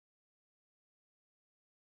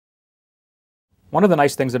One of the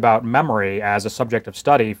nice things about memory as a subject of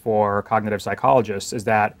study for cognitive psychologists is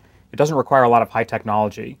that it doesn't require a lot of high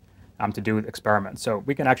technology to do experiments. So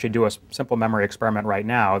we can actually do a simple memory experiment right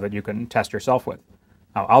now that you can test yourself with.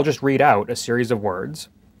 I'll just read out a series of words,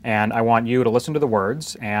 and I want you to listen to the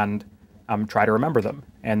words and try to remember them.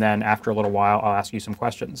 And then after a little while, I'll ask you some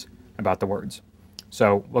questions about the words.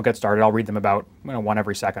 So we'll get started. I'll read them about one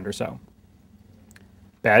every second or so.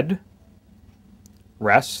 Bed,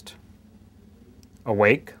 rest,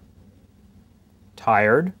 awake,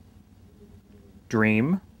 tired,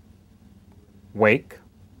 dream, wake,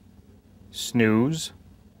 snooze,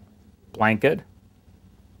 blanket,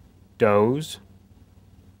 doze,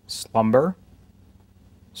 slumber,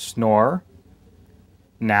 snore,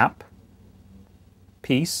 nap,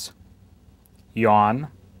 peace, yawn,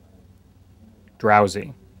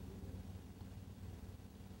 drowsy.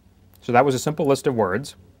 So that was a simple list of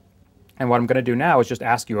words. And what I'm going to do now is just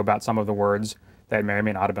ask you about some of the words that may or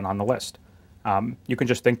may not have been on the list. You can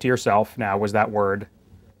just think to yourself now, was that word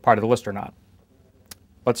part of the list or not?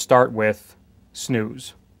 Let's start with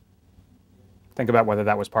snooze. Think about whether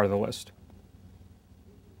that was part of the list.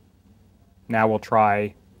 Now we'll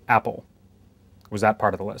try apple. Was that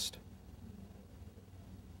part of the list?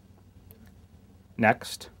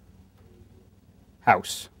 Next,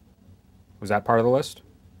 house. Was that part of the list?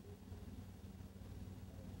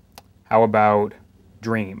 How about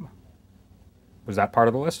dream? Was that part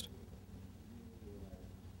of the list?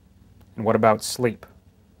 And what about sleep?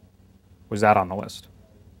 Was that on the list?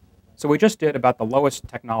 So we just did about the lowest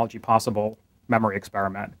technology possible memory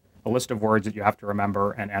experiment, a list of words that you have to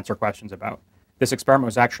remember and answer questions about. This experiment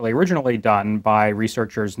was actually originally done by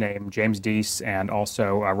researchers named James Deese and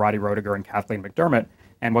also Roddy Roediger and Kathleen McDermott.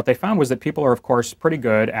 And what they found was that people are, of course, pretty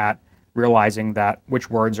good at realizing that which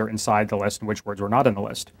words are inside the list and which words were not in the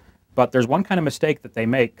list. But there's one kind of mistake that they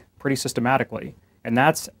make pretty systematically, and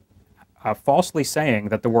that's falsely saying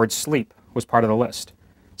that the word sleep was part of the list.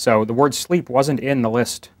 So the word sleep wasn't in the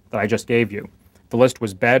list that I just gave you. The list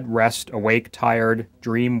was bed, rest, awake, tired,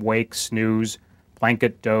 dream, wake, snooze,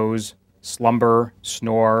 blanket, doze, slumber,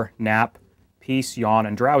 snore, nap, peace, yawn,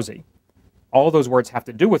 and drowsy. All of those words have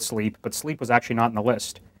to do with sleep, but sleep was actually not in the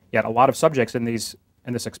list. Yet a lot of subjects in this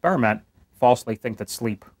experiment falsely think that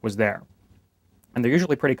sleep was there. And they're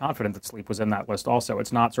usually pretty confident that sleep was in that list also.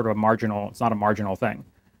 It's not sort of it's not a marginal thing.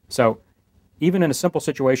 So even in a simple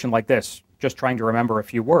situation like this, just trying to remember a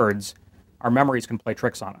few words, our memories can play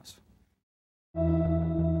tricks on us.